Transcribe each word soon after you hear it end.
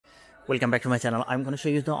Welcome back to my channel. I'm going to show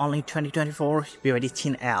you the only 2024 BYD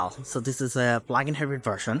Qin L. So this is a plug-in hybrid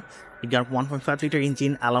version. It got 1.5 liter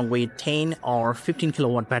engine along with 10 or 15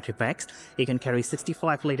 kilowatt battery packs. You can carry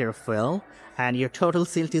 65 liter of fuel, and your total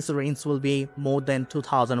CLTC range will be more than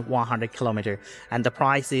 2,100 kilometers, and the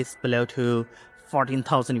price is below to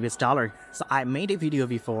 14,000 US dollar. So I made a video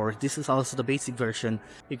before. This is also the basic version.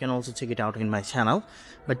 You can also check it out in my channel.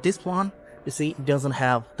 But this one, you see, it doesn't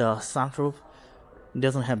have the sunroof.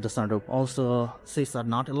 Also, seats are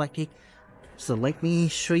not electric. So let me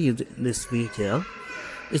show you this vehicle.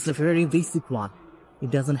 It's a very basic one. It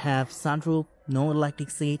doesn't have sunroof, no electric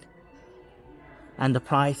seat, and the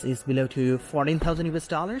price is below to 14,000 US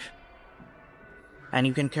dollars. And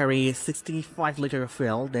you can carry 65 liter of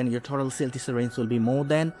fuel. Then your total CLTC range will be more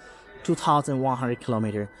than 2,100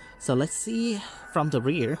 kilometers. So let's see from the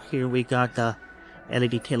rear. Here we got the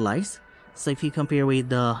LED tail lights. So if you compare with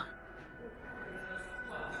the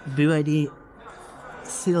BYD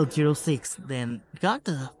CL06, then got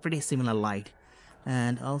a pretty similar light.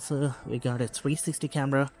 And also we got a 360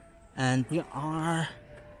 camera, and there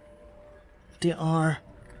are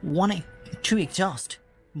one and two exhaust.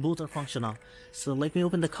 Both are functional. So let me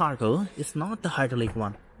open the cargo. It's not the hydraulic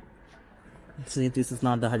one. See, this is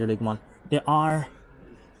not the hydraulic one. There are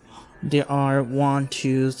 1,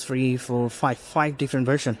 2, 3, 4, 5 different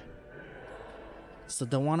versions. So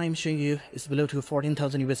the one I'm showing you is below to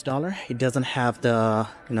 14,000 US dollar. It doesn't have the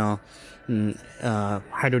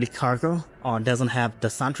hydraulic cargo, or doesn't have the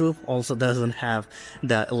sunroof. Also doesn't have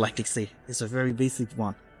the electric seat. It's a very basic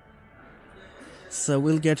one. So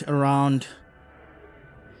we'll get around.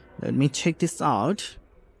 Let me check this out.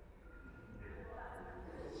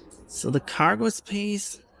 So the cargo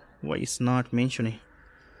space, why it's not mentioning?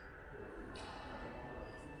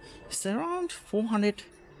 It's around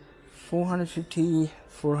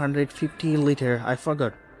 450 liter. I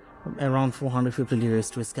forgot. Around 450 liters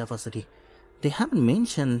to its capacity. They haven't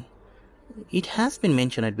mentioned. It has been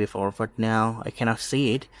mentioned before, but now I cannot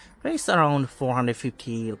see it. But it's around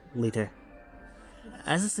 450 liter.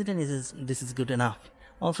 As a sedan, this is good enough.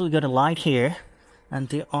 Also, we got a light here, and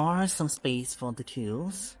there are some space for the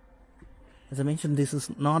tools. As I mentioned, this is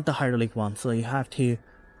not the hydraulic one, so you have to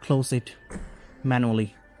close it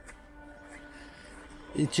manually.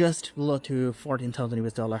 It's just below to 14,000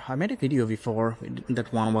 US dollar. I made a video before.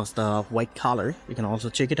 That one was the white color. You can also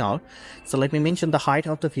check it out. So let me mention the height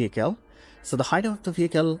of the vehicle. So the height of the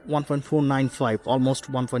vehicle 1.495,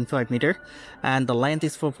 almost 1.5 meter, and the length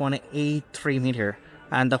is 4.83 meter,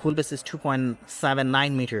 and the wheelbase is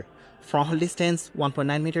 2.79 meter. Front wheel distance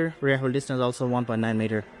 1.9 meter, rear wheel distance also 1.9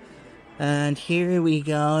 meter. And here we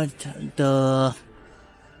got the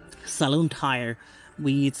saloon tire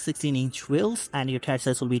with 16-inch wheels, and your tire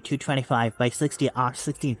size will be 225 by 60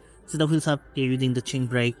 R16. So the wheels are using the chain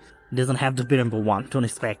brake. Doesn't have the bumper one, don't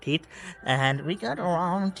expect it. And we got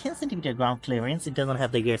around 10 centimeter ground clearance. It doesn't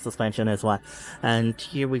have the gear suspension as well. And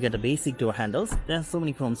here we got the basic door handles. There's so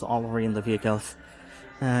many chromes all over in the vehicles.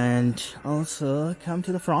 And also come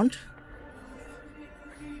to the front.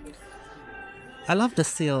 I love the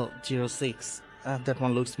CL06. That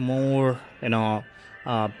one looks more,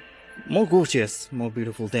 more gorgeous, more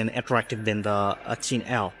beautiful, than attractive than the Qin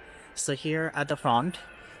L. So here at the front,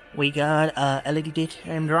 we got a LED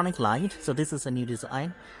daytime running light. So this is a new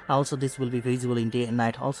design. Also, this will be visible in day and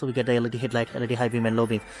night. Also, we got the LED headlight, LED high beam and low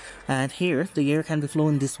beam. And here, the air can be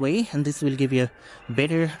flown this way, and this will give you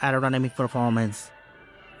better aerodynamic performance.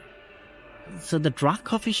 So the drag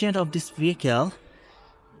coefficient of this vehicle,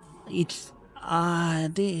 it's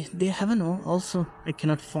they haven't also, I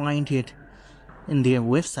cannot find it in their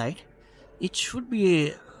website. It should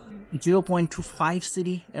be 0.25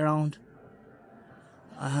 city around.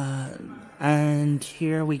 And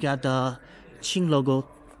here we got the Qin logo,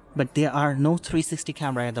 but there are no 360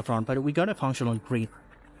 camera at the front, but we got a functional grip.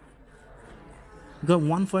 Got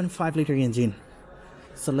 1.5 liter engine.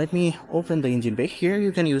 So let me open the engine bay. Here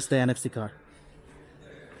you can use the NFC card.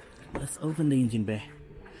 Let's open the engine bay.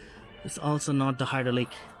 It's also not the hydraulic,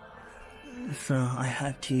 so I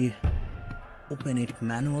have to open it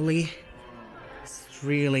manually. It's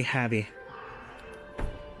really heavy.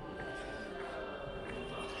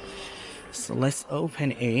 So let's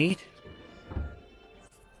open it.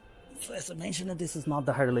 So as I mentioned, this is not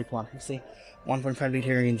the hydraulic one. You see, 1.5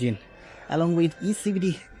 liter engine along with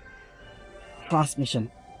E-CVT transmission.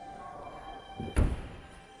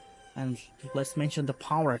 And let's mention the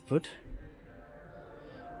power output.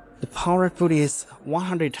 The power output is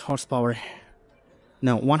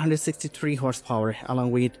 163 horsepower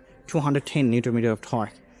along with 210 Nm of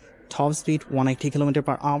torque. Top speed 180 km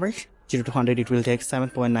per hour. 0 to 100 it will take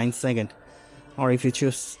 7.9 seconds. Or if you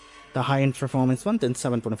choose the high-end performance one, then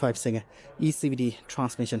 7.5 second E-CVT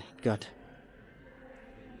transmission got.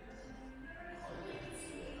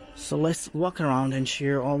 So let's walk around and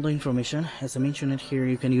share all the information. As I mentioned it here,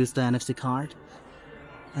 you can use the NFC card,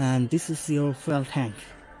 and this is your fuel tank.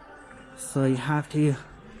 So you have to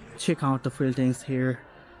check out the fuel tanks here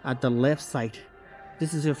at the left side.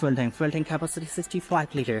 This is your fuel tank. Fuel tank capacity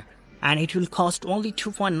 65 liter, and it will cost only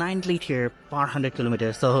 2.9 liter per 100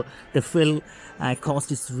 kilometers. So the fuel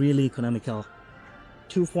cost is really economical.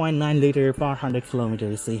 2.9 liter per 100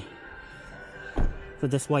 kilometers, you see. So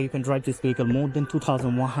that's why you can drive this vehicle more than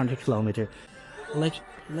 2,100 kilometers. Let's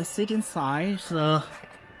sit inside.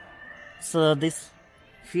 So this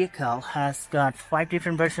vehicle has got 5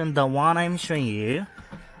 different versions. The one I'm showing you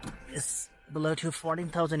is below to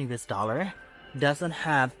 14,000 US dollar. Doesn't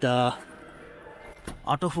have the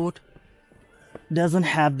auto hood, doesn't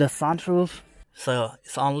have the sunroof, so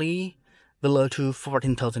it's only below to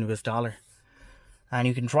 14,000 US dollar, and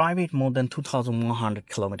you can drive it more than 2,100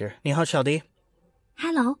 kilometers. 你好，小弟。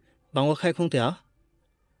Hello。帮我开空调。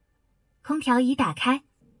空调已打开，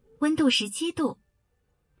温度17度。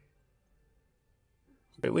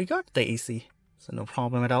But we got the AC, so no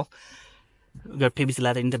problem at all. We got PVC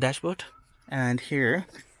leather in the dashboard, and here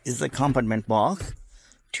is the compartment box.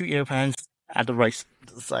 2 air fans at the right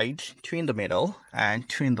side, 2 in the middle, and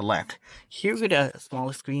 2 in the left. Here we got a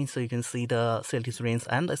small screen so you can see the CLTC range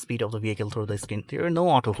and the speed of the vehicle through the screen. There are no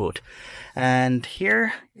auto hold. And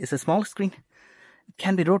here is a small screen. It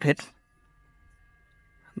can be rotated.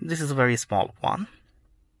 This is a very small one.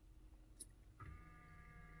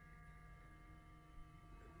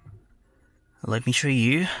 Let me show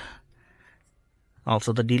you.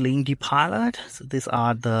 Also the D-Link, D-Pilot. So these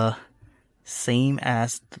are the same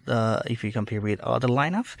as the, if you compare with other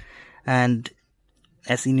lineup. And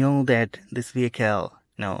as you know that this vehicle,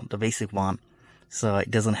 the basic one, so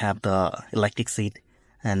it doesn't have the electric seat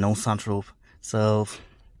and no sunroof. So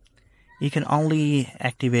you can only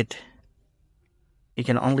activate, you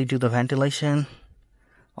can only do the ventilation.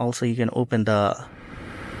 Also you can open the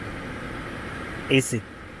AC.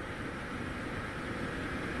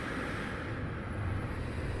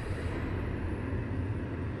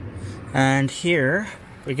 And here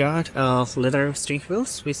we got a leather steering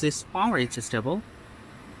wheels which is power adjustable.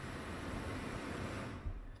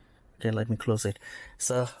 Okay, let me close it.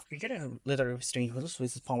 So we get a leather steering wheels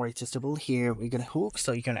which is power adjustable. Here we get a hook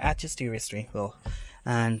so you can adjust your steering wheel.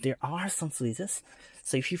 And there are some switches.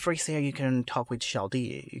 So if you press here, you can talk with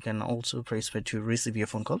Xiaodi. You can also press it to receive your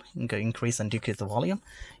phone call. You can increase and decrease the volume.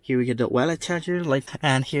 Here we get the wireless charger,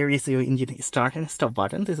 and here is your engine start and stop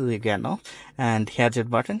button. This is your get off and gadget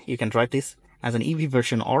button. You can drive this as an EV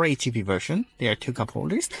version or HEV version. There are 2 cup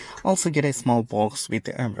holders. Also get a small box with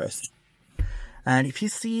the armrest. And if you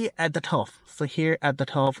see at the top, so here at the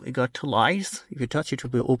top we got 2 lights. If you touch it, it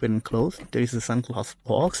will be open and close. There is a sunglass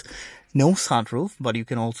box. No sunroof, but you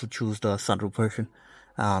can also choose the sunroof version.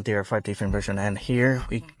 There are 5 different versions, and here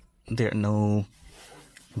there are no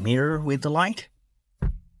mirror with the light.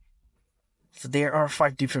 So there are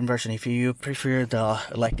 5 different versions. If you prefer the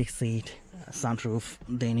electric seat, sunroof,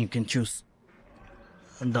 then you can choose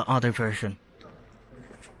the other version.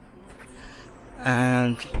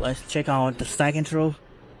 And let's check out the second row.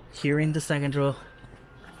 Here in the second row,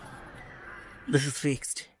 this is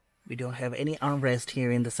fixed. We don't have any armrest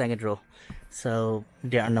here in the second row, so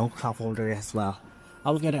there are no cup holder as well.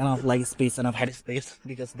 I'll get enough leg space, enough head space,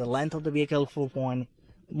 because the length of the vehicle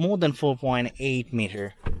more than 4.8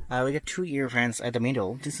 meter. We get 2 ear fans at the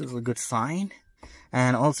middle. This is a good sign,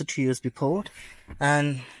 and also 2 USB port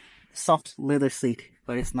and soft leather seat,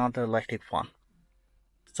 but it's not the electric one.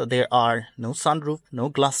 So there are no sunroof, no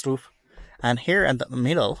glass roof, and here at the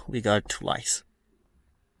middle we got 2 lights.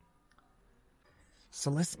 So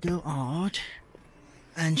let's go out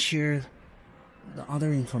and share the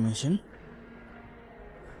other information.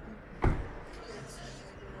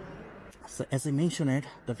 So as I mentioned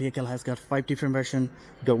the vehicle has got 5 different versions.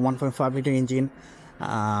 You got 1.5 liter engine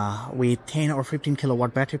with 10 or 15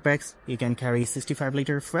 kilowatt battery packs. You can carry 65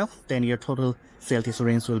 liter fuel. Then your total CLTC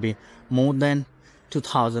range will be more than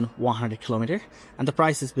 2,100 kilometers, and the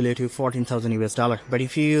price is below to 14,000 US dollar. But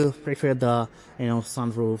if you prefer the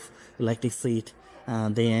sunroof, electric seat,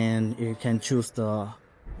 then you can choose the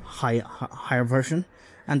higher version,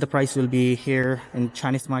 and the price will be here in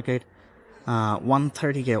Chinese market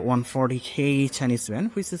 130k 140k Chinese yuan,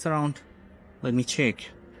 which is around, let me check,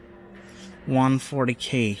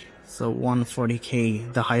 140k. So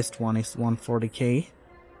 140k, the highest one is 140k.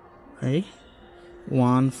 Okay,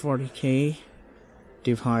 140k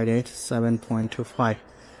divided 7.25,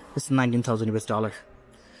 it's 19,000 US dollar.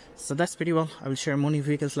 So that's pretty well. I will share more new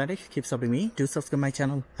vehicles later. Keep supporting me. Do subscribe my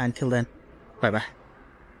channel. Until then, bye bye.